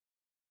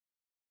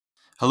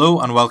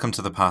Hello and welcome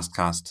to the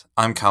Pastcast.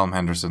 I'm Callum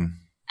Henderson.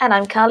 And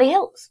I'm Carly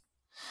Hills.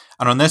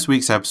 And on this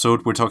week's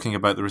episode, we're talking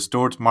about the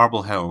restored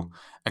Marble Hill,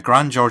 a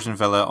grand Georgian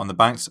villa on the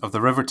banks of the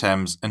River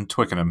Thames in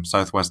Twickenham,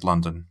 southwest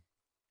London.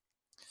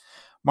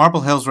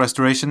 Marble Hill's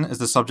restoration is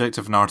the subject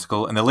of an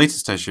article in the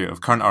latest issue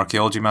of Current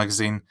Archaeology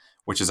magazine,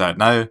 which is out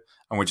now,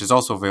 and which is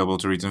also available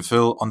to read in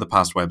full on the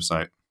Past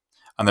website.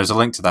 And there's a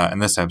link to that in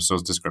this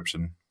episode's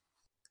description.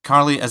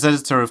 Carly, as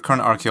editor of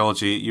Current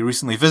Archaeology, you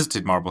recently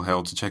visited Marble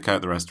Hill to check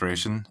out the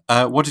restoration.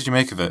 What did you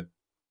make of it?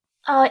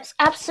 Oh, it's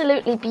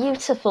absolutely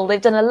beautiful. They've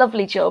done a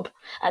lovely job.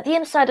 The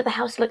inside of the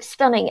house looks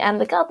stunning,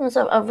 and the gardens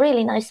are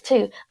really nice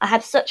too. I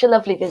had such a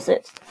lovely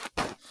visit.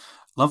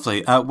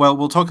 Lovely. Well,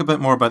 we'll talk a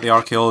bit more about the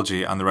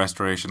archaeology and the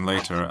restoration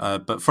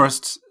later. But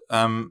first,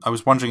 I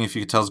was wondering if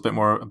you could tell us a bit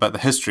more about the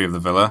history of the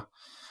villa.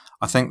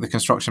 I think the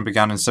construction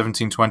began in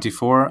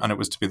 1724, and it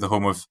was to be the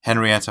home of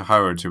Henrietta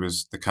Howard, who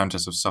was the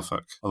Countess of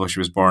Suffolk, although she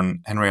was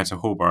born Henrietta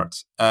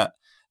Hobart. Now,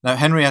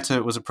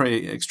 Henrietta was a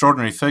pretty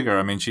extraordinary figure.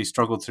 I mean, she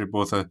struggled through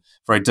both a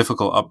very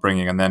difficult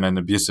upbringing and then an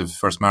abusive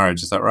first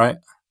marriage. Is that right?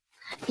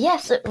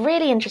 Yes, a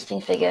really interesting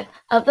figure.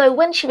 Though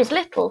when she was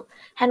little,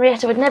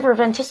 Henrietta would never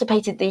have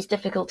anticipated these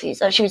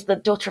difficulties. She was the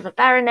daughter of a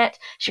baronet.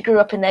 She grew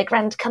up in their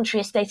grand country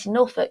estate in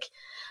Norfolk.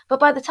 But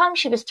by the time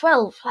she was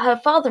 12, her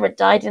father had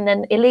died in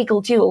an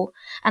illegal duel,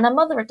 and her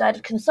mother had died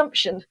of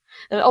consumption.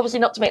 And obviously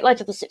not to make light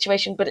of the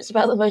situation, but it's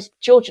about the most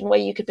Georgian way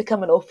you could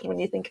become an orphan when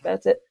you think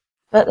about it.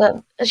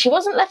 But she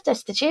wasn't left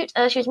destitute.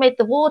 She was made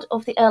the ward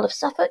of the Earl of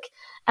Suffolk,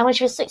 and when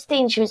she was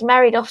 16, she was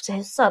married off to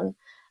his son.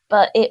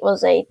 But it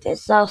was a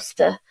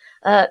disaster.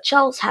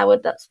 Charles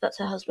Howard, that's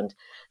her husband.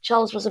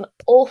 Charles was an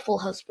awful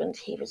husband.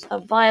 He was a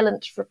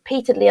violent,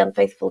 repeatedly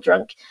unfaithful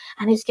drunk,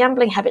 and his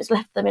gambling habits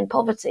left them in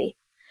poverty.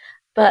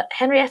 But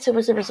Henrietta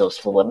was a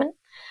resourceful woman,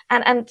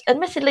 and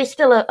admittedly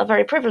still a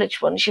very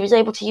privileged one. She was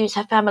able to use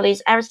her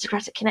family's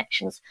aristocratic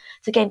connections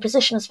to gain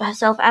positions for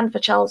herself and for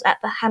Charles at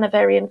the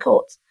Hanoverian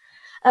court.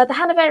 The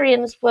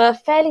Hanoverians were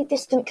fairly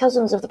distant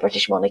cousins of the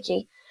British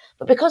monarchy,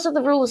 but because of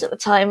the rules at the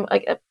time,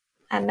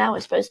 and now I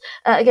suppose,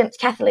 against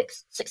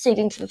Catholics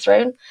succeeding to the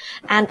throne,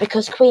 and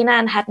because Queen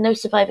Anne had no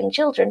surviving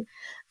children,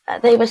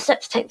 they were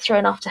set to take the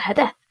throne after her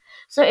death.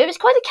 So it was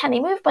quite a canny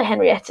move by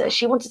Henrietta.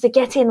 She wanted to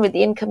get in with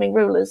the incoming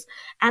rulers,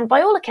 and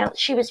by all accounts,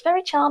 she was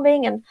very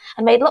charming and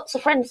made lots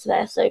of friends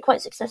there, so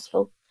quite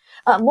successful.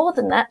 More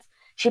than that,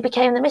 she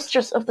became the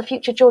mistress of the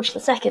future George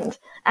II,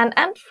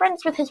 and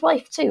friends with his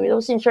wife too. It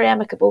all seems very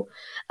amicable.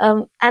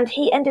 And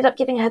he ended up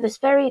giving her this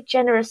very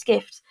generous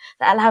gift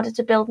that allowed her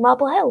to build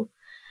Marble Hill,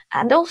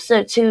 and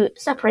also to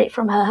separate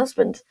from her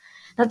husband.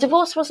 Now,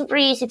 divorce wasn't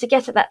very easy to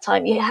get at that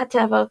time. You had to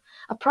have a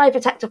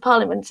private act of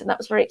parliament, and that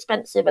was very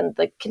expensive, and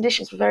the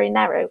conditions were very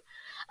narrow.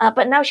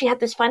 But now she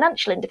had this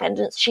financial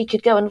independence. She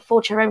could go and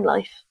forge her own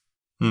life.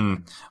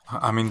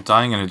 I mean,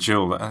 dying in a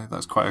duel,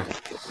 that's quite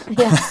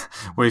Yeah.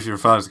 way for your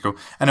father to go.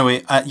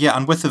 Anyway,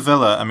 and with the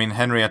villa, I mean,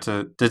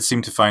 Henrietta did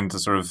seem to find the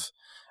sort of,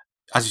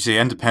 as you say,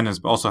 independence,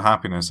 but also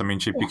happiness. I mean,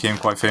 she became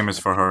quite famous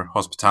for her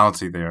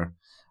hospitality there.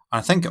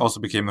 I think it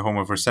also became the home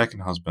of her second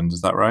husband.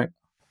 Is that right?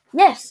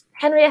 Yes,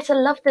 Henrietta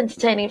loved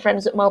entertaining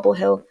friends at Marble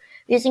Hill.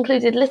 These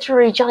included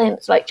literary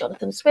giants like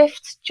Jonathan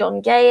Swift, John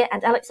Gay,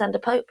 and Alexander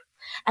Pope.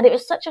 And it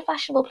was such a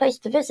fashionable place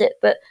to visit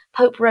that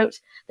Pope wrote,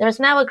 "There is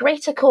now a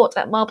greater court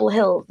at Marble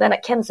Hill than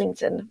at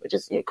Kensington," which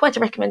is quite a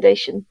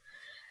recommendation.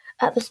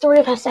 The story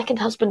of her second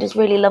husband is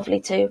really lovely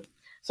too.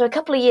 So a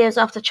couple of years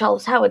after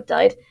Charles Howard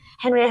died,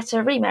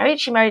 Henrietta remarried.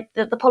 She married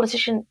the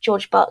politician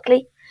George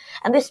Berkeley.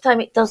 And this time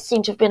it does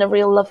seem to have been a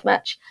real love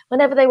match.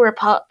 Whenever they were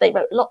apart, they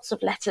wrote lots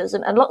of letters,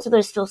 and lots of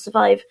those still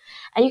survive.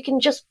 And you can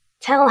just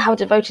tell how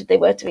devoted they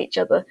were to each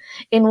other.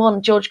 In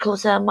one, George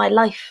calls her "my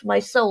life, my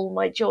soul,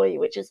 my joy,"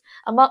 which is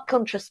a marked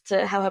contrast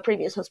to how her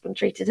previous husband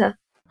treated her.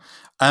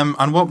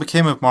 And what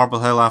became of Marble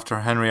Hill after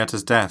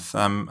Henrietta's death?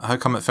 How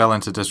come it fell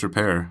into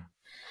disrepair?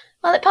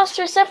 Well, it passed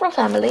through several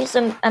families,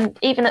 and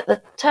even at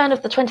the turn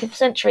of the 20th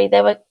century,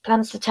 there were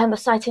plans to turn the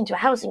site into a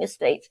housing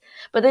estate.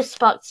 But this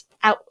sparked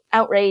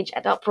outrage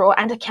and uproar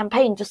and a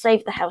campaign to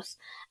save the house.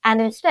 And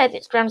instead,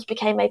 its grounds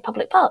became a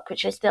public park,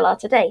 which they still are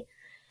today.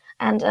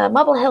 And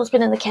Marble Hill's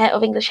been in the care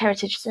of English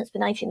Heritage since the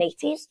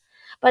 1980s,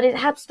 but it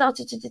had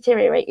started to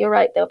deteriorate. You're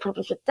right, there were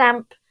problems with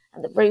damp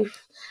and the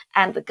roof,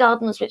 and the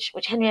gardens, which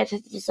Henrietta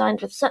had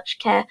designed with such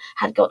care,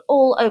 had got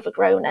all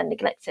overgrown and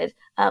neglected,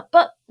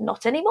 but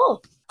not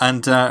anymore.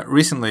 And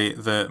recently,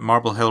 the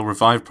Marble Hill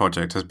Revive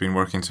project has been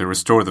working to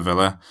restore the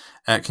villa.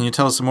 Can you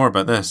tell us some more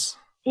about this?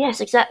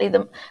 Yes, exactly.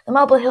 The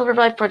Marble Hill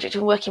Revive project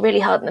has been working really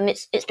hard, and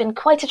it's been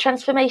quite a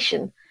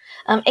transformation.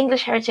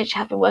 English Heritage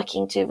have been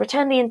working to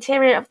return the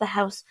interior of the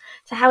house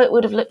to how it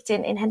would have looked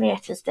in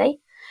Henrietta's day.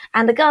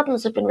 And the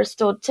gardens have been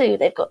restored too.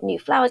 They've got new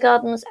flower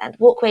gardens and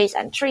walkways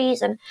and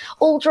trees, and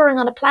all drawing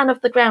on a plan of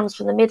the grounds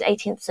from the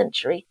mid-18th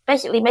century,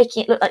 basically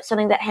making it look like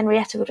something that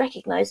Henrietta would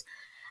recognise.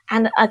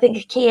 And I think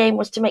a key aim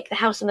was to make the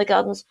house and the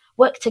gardens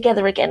work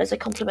together again as a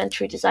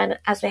complementary design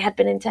as they had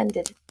been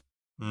intended.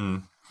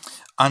 Mm.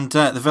 And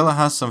the villa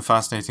has some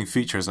fascinating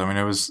features. I mean,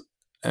 it was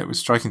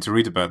striking to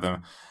read about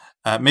them.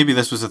 Maybe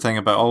this was the thing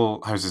about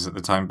all houses at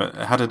the time, but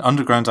it had an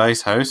underground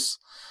ice house,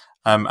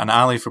 an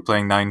alley for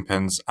playing nine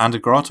pins, and a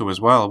grotto as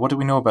well. What do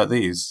we know about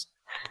these?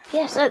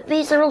 Yes,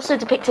 these are also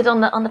depicted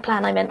on the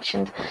plan I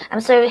mentioned,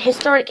 and so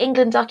historic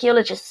England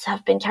archaeologists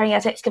have been carrying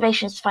out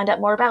excavations to find out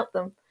more about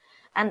them.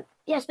 And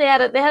yes, they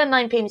had a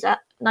nine pins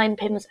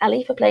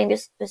alley for playing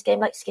this game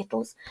like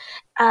Skittles,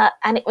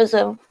 and it was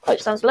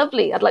it sounds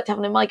lovely. I'd like to have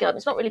one in my garden.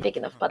 It's not really big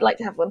enough, but I'd like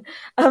to have one.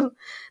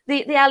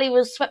 The alley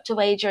was swept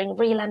away during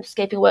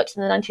re-landscaping works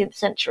in the 19th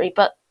century,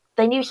 but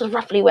they knew sort of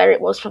roughly where it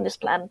was from this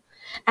plan,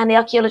 and the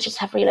archaeologists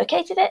have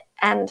relocated it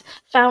and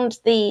found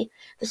the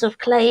sort of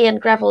clay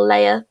and gravel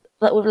layer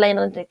that would have lain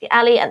underneath the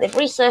alley, and they've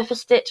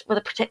resurfaced it with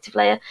a protective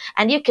layer,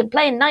 and you can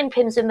play nine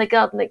pins in the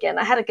garden again.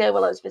 I had a go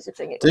while I was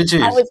visiting it. Did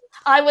you?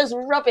 I was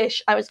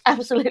rubbish. I was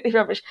absolutely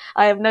rubbish.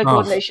 I have no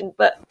coordination,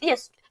 but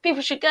yes,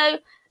 people should go.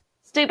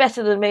 Do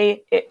better than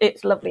me.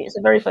 It's lovely. It's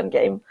a very fun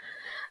game.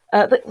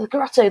 The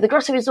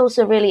grotto is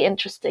also really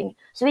interesting.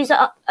 So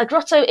a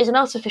grotto is an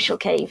artificial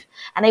cave,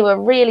 and they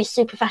were really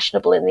super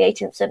fashionable in the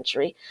 18th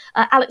century.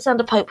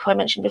 Alexander Pope, who I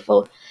mentioned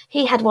before,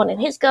 he had one in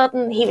his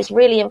garden. He was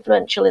really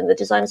influential in the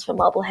designs for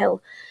Marble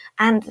Hill,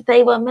 and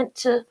they were meant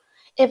to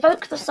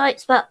evoke the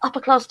sights that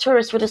upper-class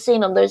tourists would have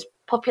seen on those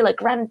popular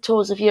grand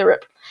tours of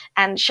Europe,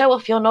 and show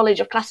off your knowledge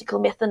of classical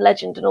myth and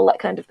legend and all that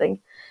kind of thing.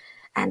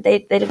 And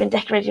they'd have been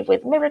decorated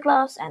with mirror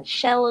glass and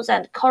shells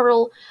and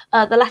coral,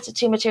 the latter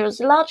two materials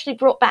largely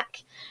brought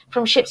back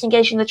from ships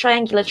engaged in the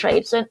triangular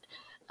trade, so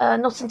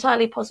not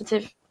entirely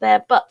positive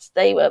there, but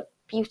they were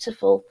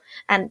beautiful,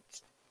 and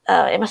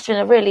it must have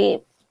been a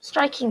really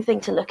striking thing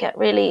to look at,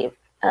 really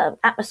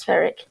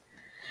atmospheric.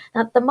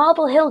 Now, the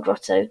Marble Hill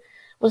Grotto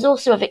was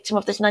also a victim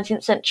of this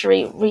 19th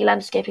century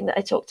re-landscaping that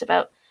I talked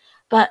about,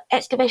 but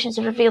excavations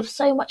have revealed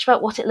so much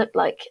about what it looked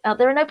like.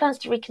 There are no plans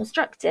to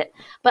reconstruct it,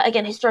 but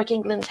again, Historic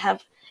England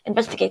have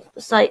investigated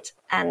the site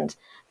and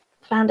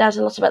found out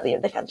a lot about they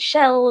found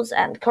shells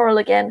and coral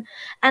again,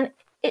 and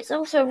it's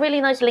also a really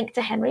nice link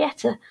to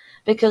Henrietta,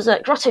 because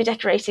grotto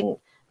decorating,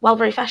 while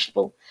very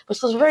fashionable, was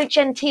sort of very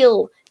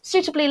genteel,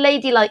 suitably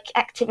ladylike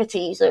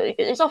activity. So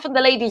it's often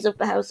the ladies of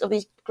the house, of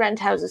these grand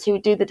houses, who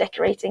would do the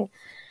decorating.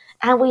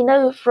 And we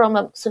know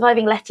from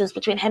surviving letters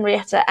between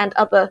Henrietta and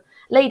other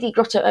lady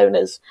grotto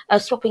owners,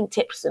 swapping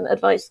tips and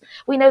advice,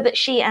 we know that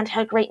she and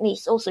her great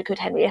niece, also called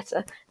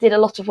Henrietta, did a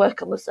lot of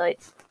work on the site.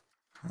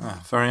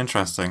 Very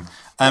interesting.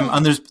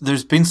 And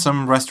there's been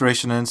some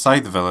restoration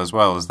inside the villa as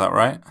well, is that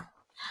right?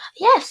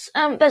 Yes,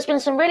 there's been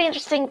some really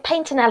interesting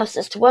paint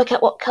analysis to work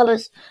out what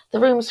colours the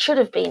rooms should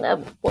have been,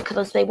 what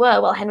colours they were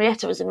while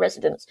Henrietta was in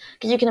residence.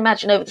 Because you can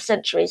imagine over the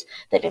centuries,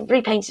 they've been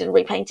repainted,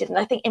 and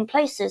I think in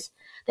places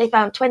they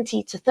found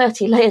 20 to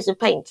 30 layers of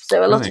paint.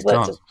 So a lot of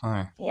work.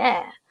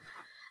 Yeah.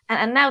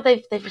 And now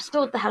they've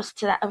restored the house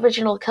to that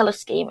original colour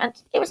scheme, and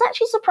it was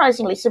actually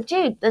surprisingly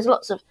subdued. There's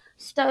lots of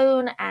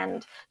stone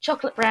and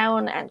chocolate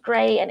brown and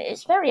grey, and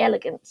it's very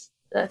elegant,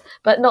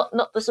 but not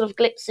the sort of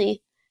glitzy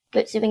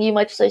thing you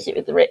might associate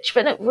with the rich,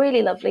 but no,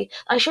 really lovely.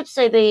 I should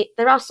say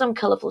there are some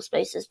colourful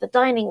spaces. The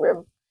dining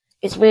room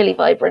is really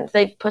vibrant.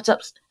 They've put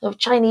up sort of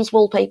Chinese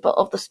wallpaper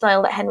of the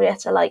style that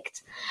Henrietta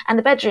liked, and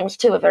the bedrooms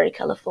too are very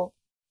colourful.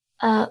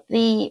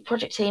 The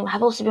project team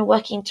have also been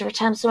working to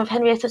return some of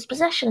Henrietta's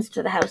possessions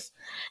to the house.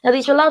 Now,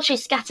 these were largely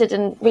scattered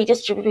and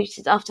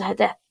redistributed after her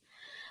death,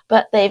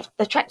 but they've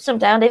tracked some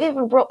down. They've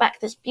even brought back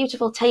this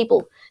beautiful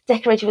table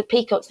decorated with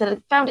peacocks that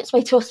had found its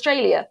way to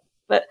Australia,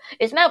 but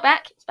it's now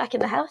back. It's back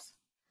in the house.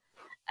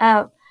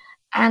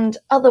 And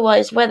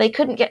otherwise, where they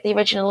couldn't get the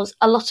originals,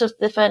 a lot of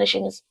the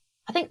furnishings,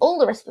 I think all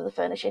the rest of the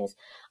furnishings,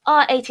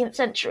 are 18th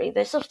century.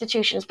 They're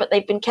substitutions, but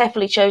they've been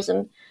carefully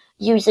chosen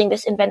using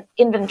this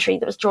inventory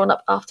that was drawn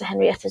up after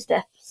Henrietta's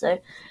death. So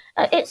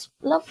it's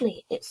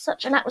lovely. It's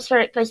such an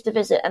atmospheric place to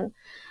visit. And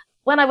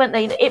when I went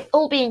there, it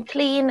all being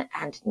clean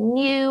and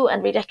new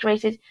and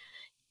redecorated,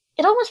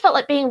 it almost felt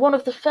like being one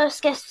of the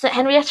first guests that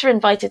Henrietta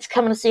invited to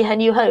come and see her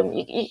new home.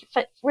 You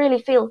really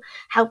feel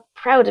how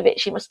proud of it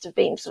she must have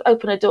been, to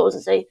open her doors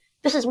and say,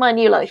 "This is my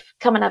new life.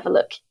 Come and have a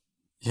look."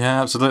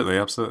 Yeah,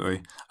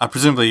 absolutely.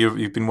 Presumably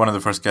you've been one of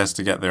the first guests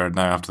to get there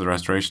now after the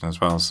restoration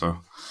as well, so...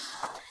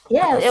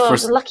 Yeah, I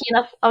was lucky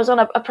enough. I was on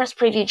a press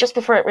preview just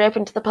before it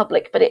reopened to the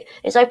public, but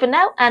it's open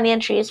now, and the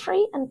entry is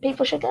free, and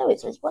people should go.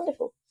 It's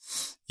wonderful.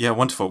 Yeah,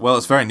 wonderful. Well,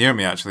 it's very near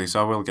me, actually,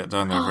 so I will get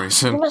down there very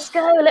soon. You must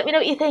go. Let me know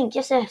what you think.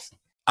 Yes.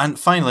 And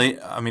finally,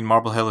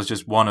 Marble Hill is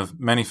just one of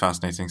many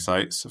fascinating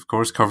sites, of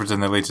course, covered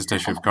in the latest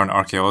issue of Current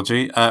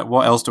Archaeology.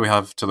 What else do we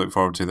have to look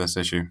forward to this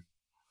issue?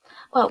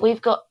 Well,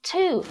 we've got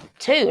two,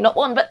 not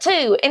one, but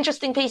two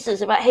interesting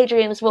pieces about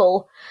Hadrian's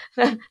Wall.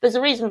 There's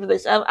a reason for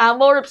this. Our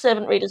more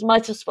observant readers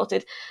might have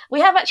spotted.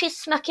 We have actually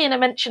snuck in a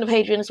mention of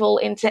Hadrian's Wall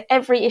into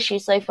every issue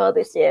so far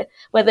this year,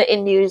 whether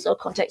in news or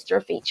context or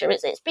a feature.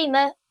 It's been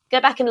there. Go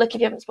back and look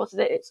if you haven't spotted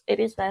it. It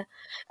is there.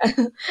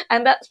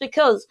 And that's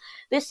because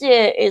this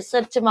year is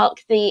said to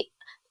mark the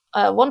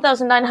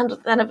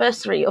 1900th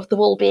anniversary of the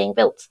wall being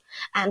built.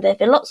 And there have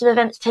been lots of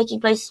events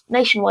taking place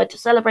nationwide to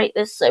celebrate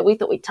this, so we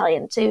thought we'd tie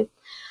in too.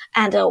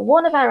 And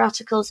one of our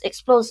articles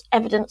explores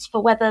evidence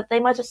for whether they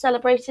might have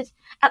celebrated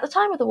at the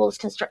time of the wall's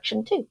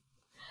construction too.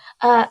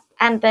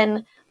 And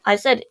then I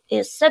said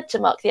is said to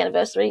mark the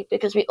anniversary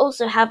because we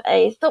also have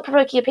a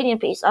thought-provoking opinion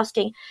piece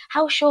asking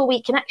how sure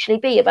we can actually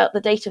be about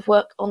the date of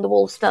work on the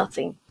wall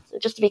starting. So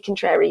just to be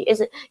contrary,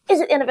 is it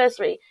the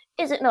anniversary?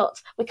 Is it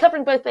not? We're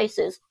covering both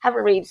bases. Have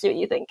a read, see what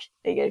you think.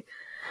 There you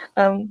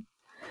go.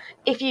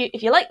 If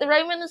you like the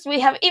Romans, we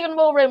have even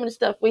more Roman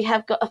stuff. We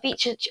have got a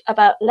feature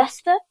about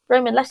Leicester,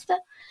 Roman Leicester,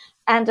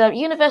 and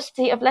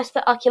University of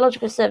Leicester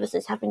Archaeological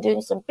Services have been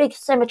doing some big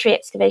cemetery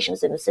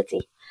excavations in the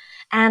city.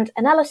 And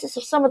analysis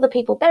of some of the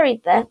people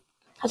buried there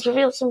has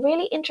revealed some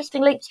really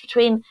interesting links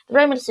between the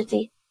Roman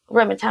city,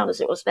 Roman town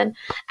as it was then,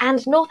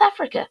 and North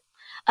Africa.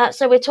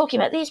 So we're talking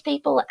about these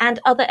people and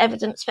other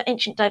evidence for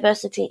ancient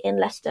diversity in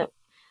Leicester,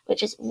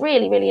 which is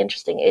really, really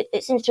interesting.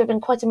 It seems to have been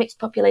quite a mixed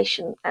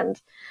population,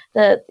 and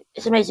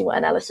it's amazing what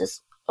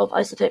analysis of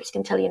isotopes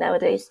can tell you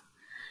nowadays.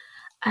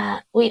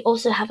 We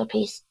also have a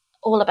piece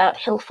all about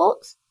hill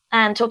forts,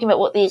 and talking about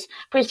what these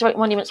prehistoric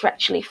monuments were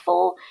actually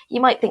for. You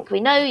might think we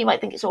know, you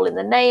might think it's all in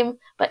the name,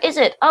 but is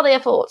it? Are they a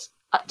fort?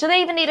 Do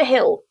they even need a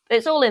hill?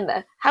 It's all in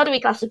there. How do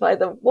we classify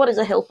them? What is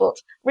a hill fort?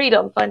 Read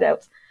on, find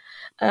out.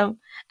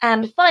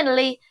 And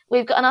finally,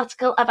 we've got an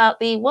article about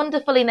the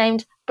wonderfully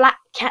named Black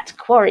Cat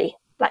Quarry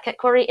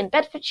in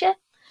Bedfordshire.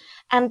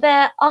 And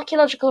their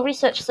archaeological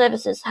research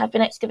services have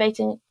been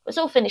excavating, it's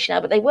all finished now,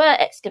 but they were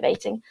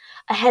excavating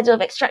ahead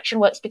of extraction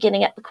works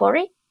beginning at the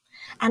quarry.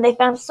 And they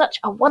found such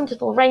a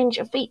wonderful range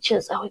of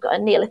features. We've got a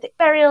Neolithic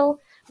burial,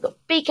 we've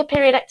got Beaker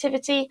period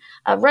activity,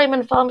 a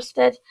Roman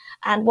farmstead,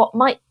 and what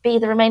might be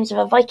the remains of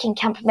a Viking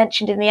camp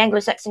mentioned in the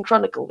Anglo-Saxon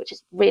Chronicle, which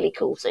is really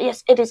cool. So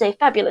yes, it is a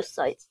fabulous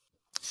site.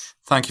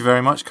 Thank you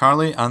very much,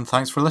 Carly, and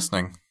thanks for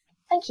listening.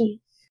 Thank you.